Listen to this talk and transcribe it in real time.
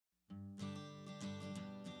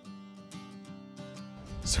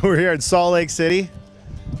So we're here in Salt Lake City,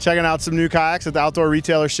 checking out some new kayaks at the Outdoor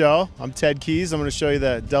Retailer Show. I'm Ted Keys. I'm going to show you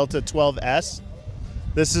the Delta 12S.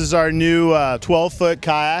 This is our new 12-foot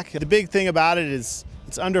kayak. The big thing about it is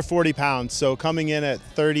it's under 40 pounds. So coming in at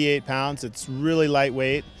 38 pounds, it's really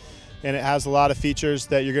lightweight, and it has a lot of features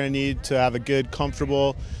that you're going to need to have a good,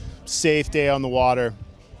 comfortable, safe day on the water.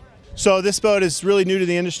 So this boat is really new to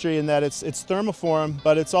the industry in that it's thermoform,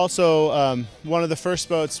 but it's also one of the first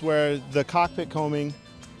boats where the cockpit coaming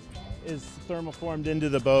is thermoformed into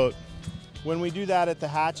the boat. When we do that at the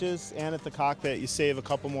hatches and at the cockpit, you save a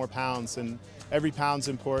couple more pounds, and every pound's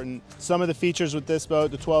important. Some of the features with this boat,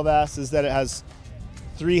 the 12S, is that it has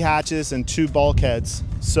 3 hatches and 2 bulkheads.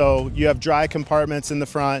 So you have dry compartments in the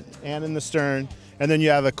front and in the stern, and then you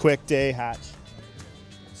have a quick day hatch.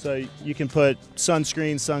 So you can put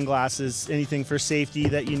sunscreen, sunglasses, anything for safety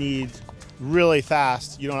that you need really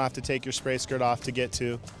fast. You don't have to take your spray skirt off to get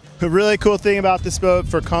to. The really cool thing about this boat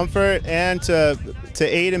for comfort and to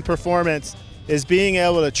aid in performance is being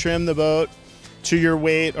able to trim the boat to your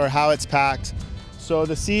weight or how it's packed. So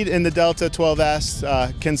the seat in the Delta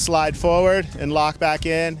 12S can slide forward and lock back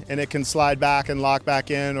in, and it can slide back and lock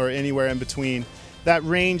back in, or anywhere in between. That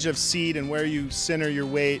range of seat and where you center your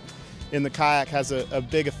weight in the kayak has a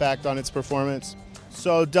big effect on its performance.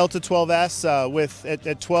 So Delta 12S,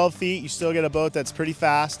 at 12 feet, you still get a boat that's pretty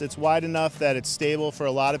fast. It's wide enough that it's stable for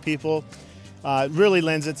a lot of people. It really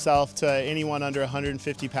lends itself to anyone under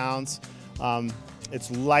 150 pounds. It's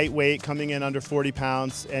lightweight, coming in under 40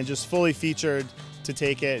 pounds, and just fully featured to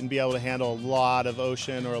take it and be able to handle a lot of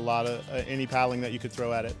ocean or a lot of any paddling that you could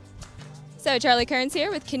throw at it. So Charlie Kearns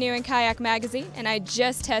here with Canoe Kayak magazine, and I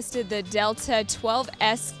just tested the Delta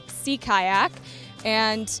 12S Sea Kayak,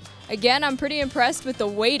 and again, I'm pretty impressed with the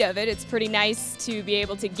weight of it. It's pretty nice to be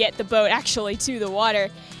able to get the boat actually to the water,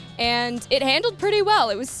 and it handled pretty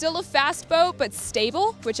well. It was still a fast boat, but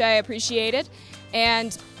stable, which I appreciated,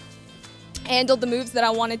 and handled the moves that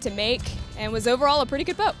I wanted to make, and was overall a pretty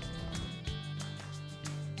good boat.